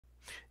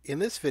In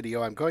this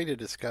video, I'm going to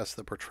discuss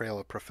the portrayal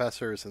of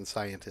professors and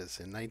scientists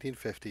in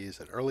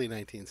 1950s and early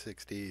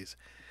 1960s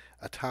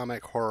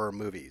atomic horror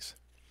movies.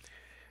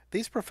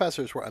 These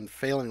professors were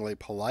unfailingly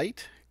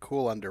polite,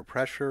 cool under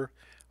pressure,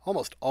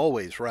 almost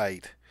always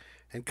right,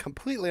 and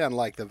completely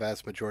unlike the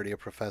vast majority of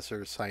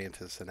professors,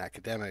 scientists, and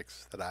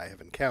academics that I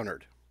have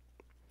encountered.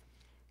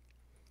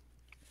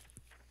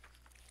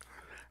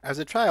 As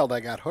a child, I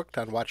got hooked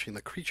on watching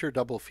the Creature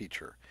double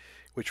feature,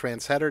 which ran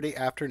Saturday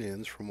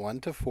afternoons from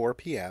 1 to 4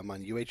 p.m.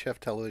 on UHF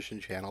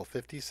television channel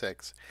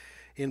 56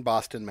 in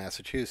Boston,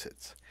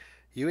 Massachusetts.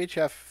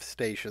 UHF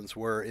stations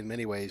were, in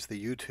many ways,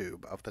 the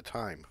YouTube of the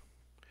time.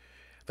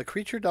 The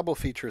Creature double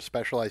feature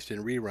specialized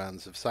in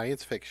reruns of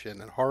science fiction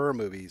and horror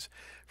movies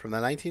from the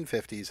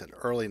 1950s and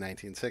early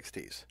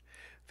 1960s.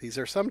 These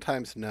are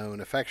sometimes known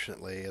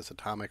affectionately as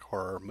atomic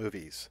horror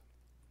movies.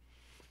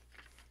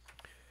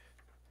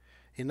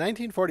 In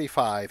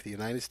 1945, the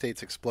United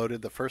States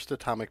exploded the first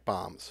atomic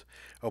bombs,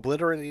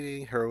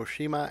 obliterating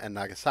Hiroshima and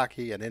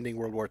Nagasaki and ending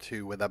World War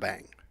II with a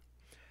bang.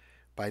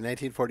 By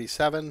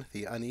 1947,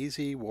 the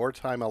uneasy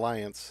wartime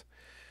alliance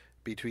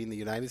between the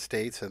United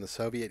States and the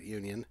Soviet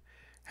Union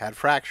had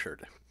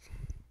fractured.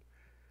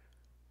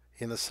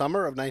 In the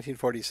summer of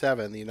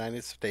 1947, the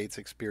United States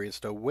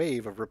experienced a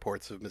wave of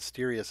reports of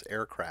mysterious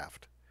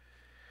aircraft,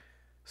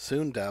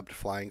 soon dubbed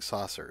flying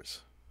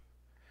saucers.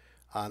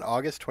 On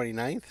August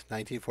 29,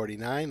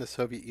 1949, the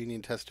Soviet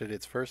Union tested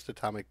its first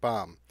atomic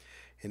bomb,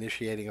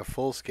 initiating a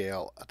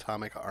full-scale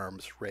atomic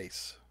arms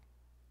race.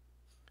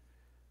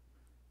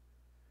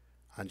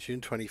 On June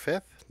 25,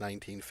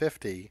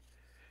 1950,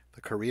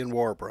 the Korean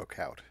War broke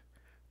out,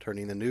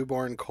 turning the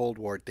newborn Cold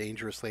War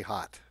dangerously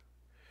hot.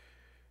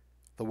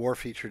 The war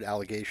featured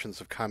allegations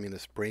of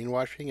communist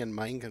brainwashing and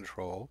mind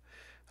control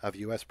of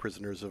U.S.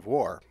 prisoners of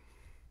war.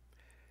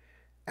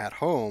 At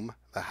home,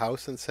 the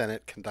House and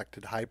Senate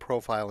conducted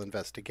high-profile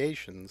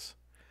investigations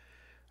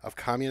of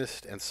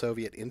communist and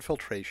Soviet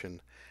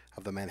infiltration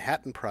of the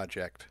Manhattan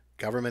Project,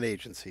 government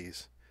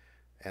agencies,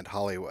 and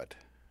Hollywood.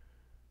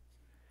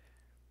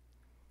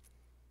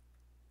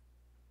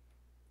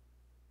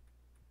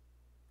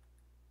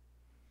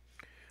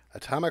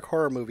 Atomic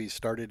horror movies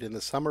started in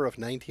the summer of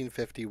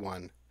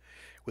 1951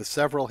 with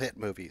several hit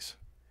movies: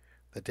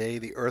 The Day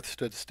the Earth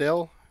Stood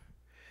Still,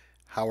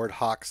 Howard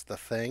Hawks' The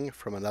Thing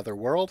from Another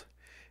World,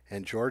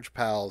 and George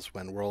Pal's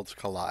When Worlds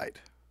Collide.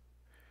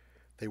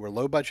 They were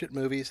low-budget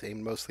movies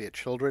aimed mostly at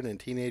children and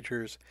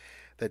teenagers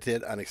that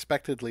did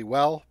unexpectedly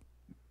well,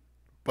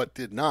 but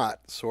did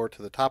not soar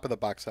to the top of the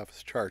box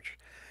office charts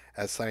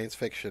as science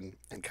fiction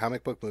and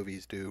comic book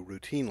movies do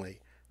routinely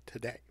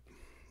today.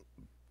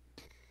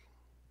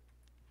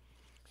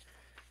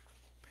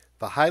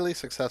 The highly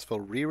successful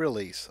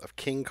re-release of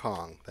King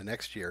Kong the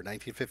next year,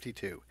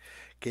 1952,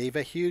 gave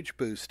a huge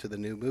boost to the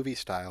new movie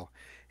style,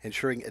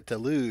 ensuring a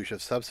deluge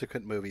of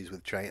subsequent movies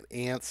with giant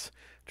ants,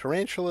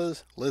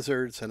 tarantulas,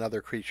 lizards, and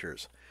other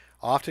creatures,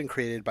 often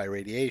created by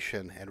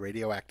radiation and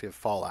radioactive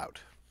fallout.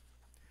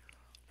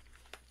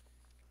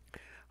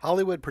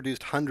 Hollywood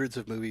produced hundreds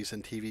of movies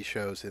and TV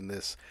shows in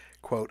this,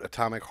 quote,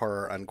 atomic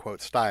horror,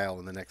 unquote, style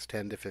in the next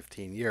 10 to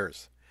 15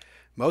 years.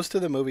 Most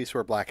of the movies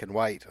were black and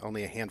white,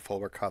 only a handful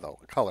were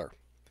color.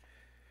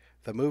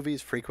 The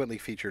movies frequently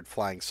featured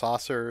flying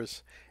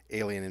saucers,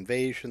 alien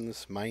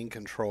invasions, mind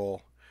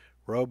control,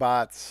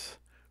 robots,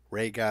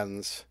 ray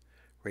guns,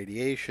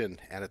 radiation,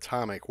 and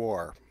atomic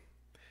war.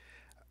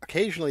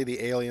 Occasionally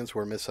the aliens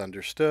were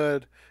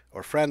misunderstood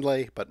or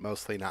friendly, but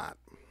mostly not.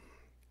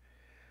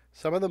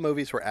 Some of the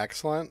movies were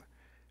excellent,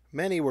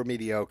 many were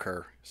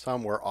mediocre,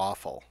 some were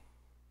awful.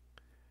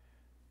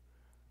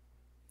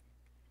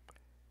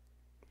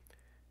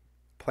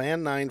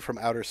 Plan 9 from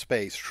Outer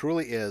Space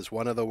truly is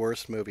one of the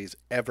worst movies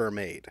ever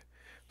made.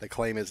 The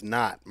claim is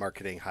not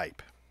marketing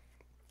hype.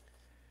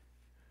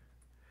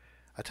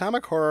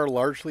 Atomic horror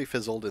largely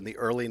fizzled in the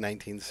early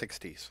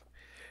 1960s.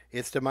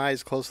 Its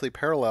demise closely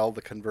paralleled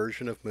the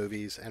conversion of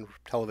movies and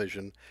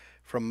television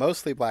from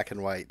mostly black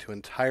and white to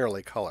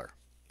entirely color.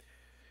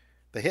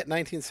 The hit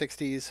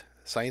 1960s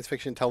science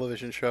fiction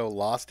television show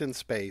Lost in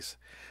Space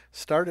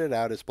started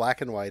out as black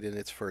and white in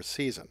its first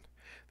season.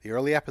 The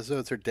early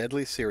episodes are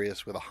deadly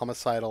serious with a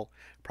homicidal,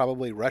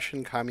 probably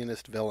Russian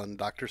communist villain,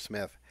 Dr.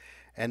 Smith,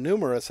 and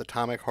numerous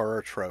atomic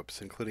horror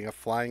tropes, including a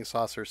flying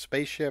saucer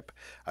spaceship,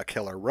 a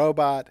killer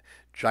robot,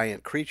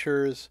 giant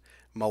creatures,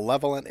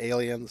 malevolent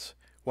aliens,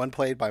 one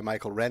played by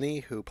Michael Rennie,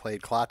 who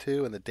played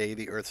Klaatu in The Day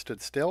the Earth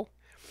Stood Still,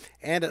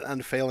 and an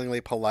unfailingly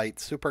polite,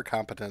 super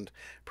competent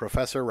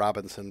Professor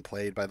Robinson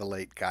played by the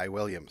late Guy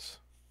Williams.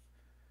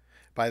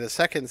 By the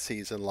second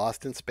season,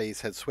 Lost in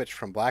Space had switched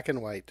from black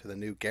and white to the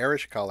new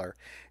garish color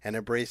and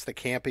embraced the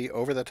campy,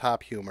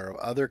 over-the-top humor of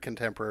other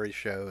contemporary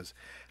shows,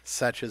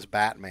 such as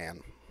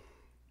Batman.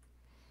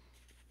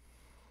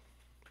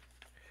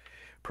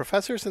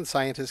 Professors and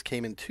scientists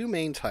came in two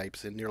main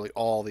types in nearly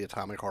all the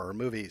atomic horror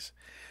movies.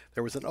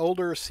 There was an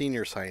older,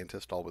 senior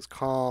scientist, always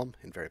calm,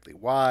 invariably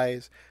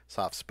wise,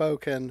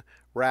 soft-spoken,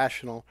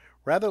 rational,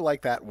 rather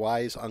like that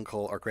wise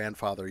uncle or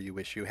grandfather you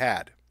wish you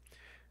had.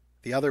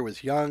 The other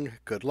was young,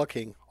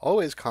 good-looking,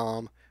 always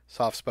calm,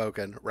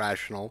 soft-spoken,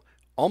 rational,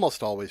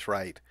 almost always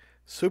right,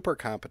 super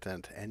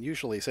competent, and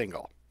usually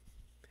single.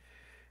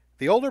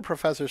 The older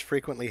professors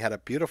frequently had a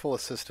beautiful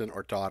assistant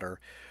or daughter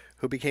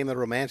who became the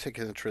romantic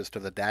interest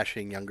of the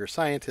dashing younger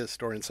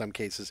scientist, or in some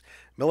cases,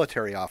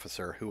 military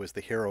officer who was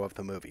the hero of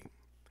the movie.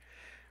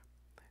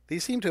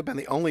 These seem to have been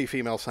the only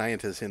female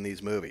scientists in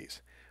these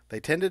movies.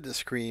 They tended to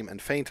scream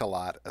and faint a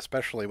lot,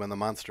 especially when the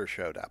monster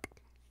showed up.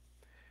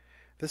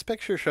 This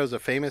picture shows a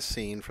famous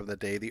scene from the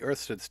day the Earth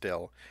stood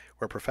still,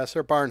 where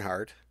Professor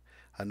Barnhart,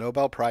 a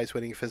Nobel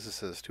Prize-winning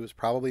physicist who was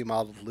probably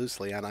modeled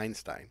loosely on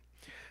Einstein,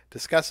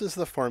 discusses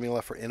the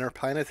formula for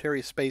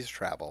interplanetary space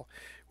travel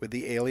with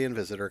the alien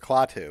visitor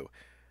Klaatu,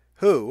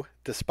 who,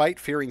 despite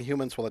fearing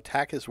humans will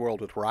attack his world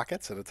with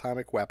rockets and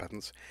atomic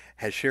weapons,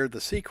 has shared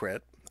the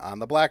secret, on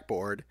the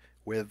blackboard,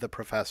 with the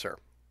professor.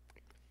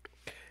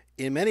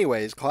 In many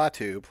ways,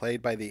 Klaatu,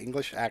 played by the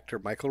English actor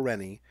Michael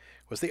Rennie,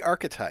 was the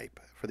archetype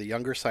for the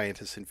younger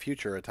scientists in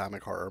future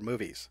atomic horror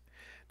movies.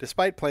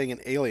 Despite playing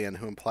an alien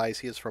who implies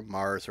he is from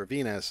Mars or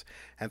Venus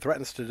and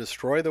threatens to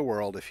destroy the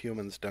world if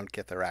humans don't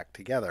get their act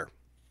together.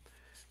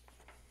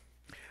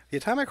 The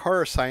atomic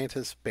horror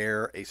scientists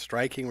bear a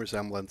striking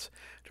resemblance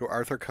to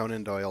Arthur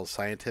Conan Doyle's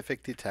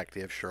scientific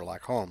detective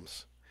Sherlock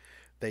Holmes.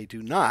 They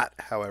do not,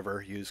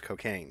 however, use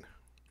cocaine.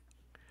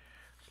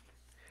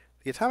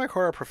 The atomic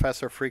horror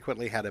professor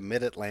frequently had a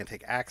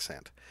mid-Atlantic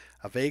accent,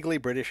 a vaguely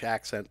British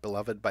accent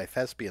beloved by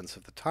thespians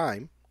of the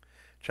time.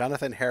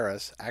 Jonathan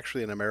Harris,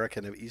 actually an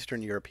American of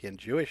Eastern European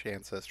Jewish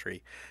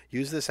ancestry,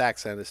 used this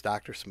accent as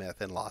Dr. Smith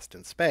in Lost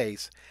in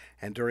Space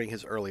and during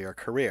his earlier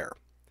career.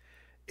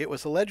 It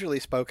was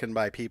allegedly spoken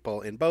by people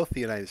in both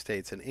the United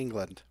States and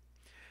England.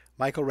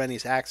 Michael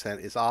Rennie's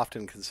accent is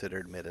often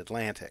considered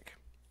mid-Atlantic.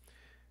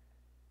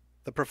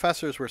 The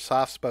professors were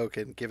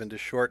soft-spoken, given to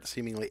short,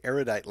 seemingly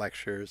erudite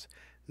lectures,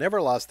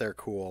 never lost their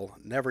cool,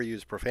 never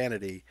used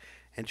profanity,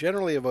 and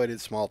generally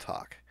avoided small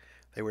talk.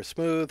 They were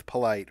smooth,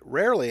 polite,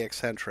 rarely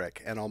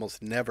eccentric, and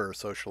almost never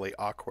socially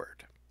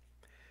awkward.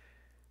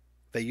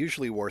 They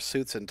usually wore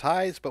suits and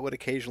ties, but would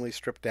occasionally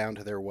strip down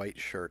to their white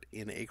shirt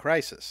in a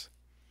crisis.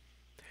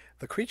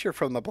 The creature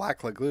from the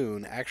Black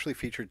Lagoon actually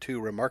featured two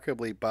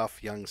remarkably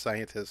buff young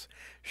scientists,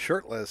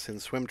 shirtless in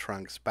swim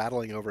trunks,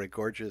 battling over a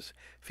gorgeous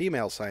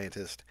female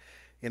scientist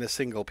in a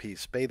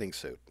single-piece bathing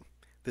suit.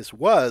 This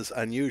was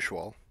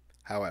unusual,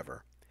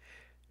 however,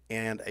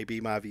 and a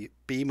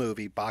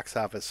B-movie box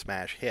office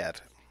smash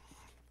hit.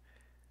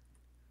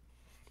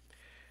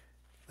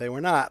 They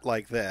were not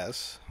like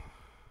this,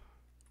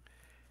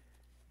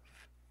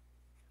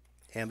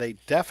 and they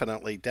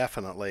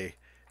definitely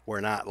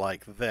were not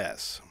like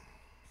this.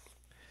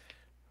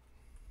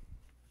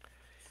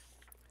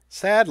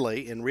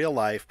 Sadly, in real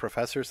life,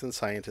 professors and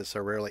scientists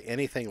are rarely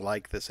anything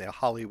like this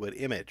Hollywood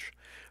image,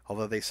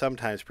 although they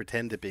sometimes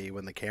pretend to be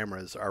when the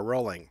cameras are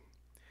rolling.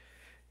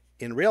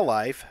 In real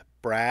life,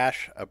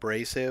 brash,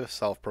 abrasive,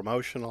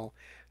 self-promotional,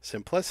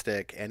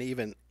 simplistic, and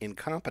even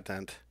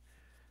incompetent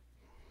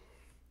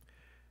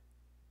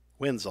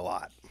wins a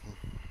lot.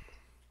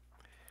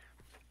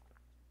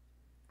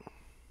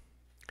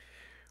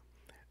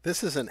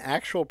 This is an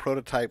actual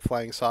prototype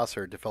flying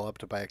saucer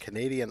developed by a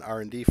Canadian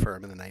R&D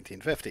firm in the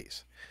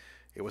 1950s.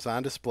 It was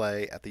on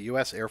display at the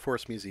U.S. Air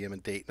Force Museum in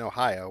Dayton,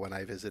 Ohio when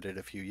I visited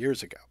a few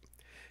years ago.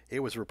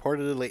 It was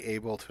reportedly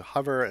able to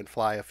hover and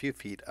fly a few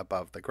feet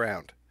above the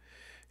ground.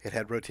 It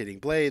had rotating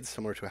blades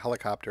similar to a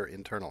helicopter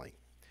internally.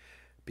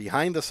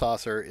 Behind the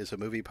saucer is a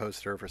movie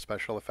poster for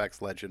special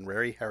effects legend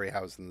Ray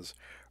Harryhausen's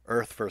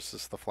Earth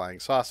vs. the Flying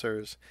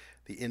Saucers,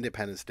 the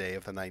Independence Day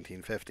of the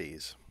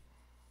 1950s.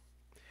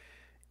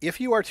 If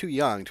you are too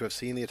young to have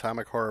seen the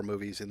atomic horror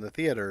movies in the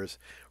theaters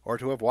or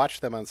to have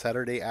watched them on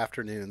Saturday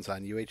afternoons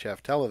on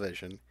UHF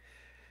television,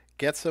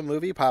 get some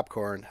movie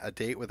popcorn, a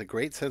date with a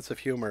great sense of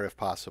humor if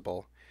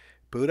possible,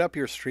 boot up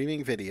your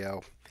streaming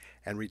video,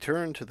 and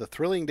return to the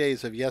thrilling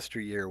days of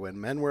yesteryear when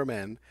men were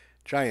men,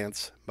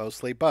 giants,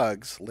 mostly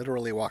bugs,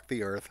 literally walked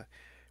the earth,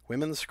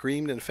 women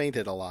screamed and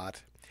fainted a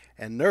lot,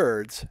 and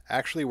nerds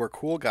actually were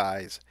cool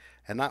guys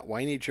and not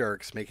whiny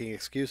jerks making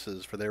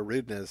excuses for their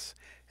rudeness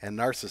and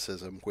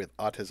narcissism with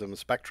autism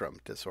spectrum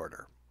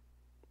disorder.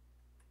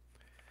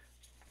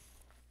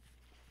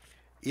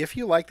 If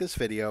you like this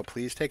video,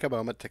 please take a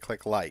moment to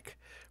click like.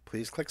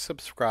 Please click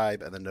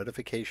subscribe and the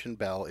notification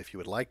bell if you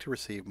would like to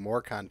receive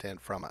more content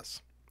from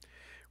us.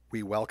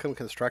 We welcome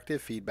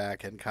constructive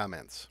feedback and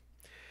comments.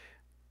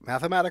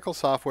 Mathematical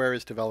software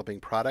is developing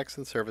products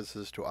and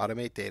services to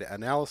automate data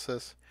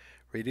analysis,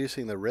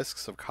 reducing the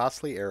risks of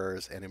costly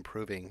errors and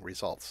improving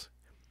results.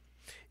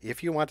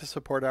 If you want to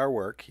support our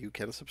work, you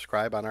can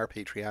subscribe on our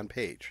Patreon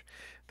page.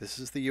 This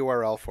is the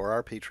URL for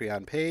our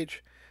Patreon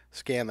page.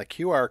 Scan the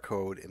QR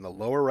code in the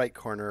lower right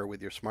corner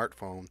with your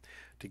smartphone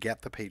to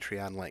get the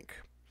Patreon link.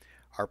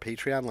 Our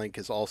Patreon link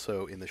is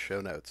also in the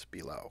show notes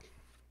below.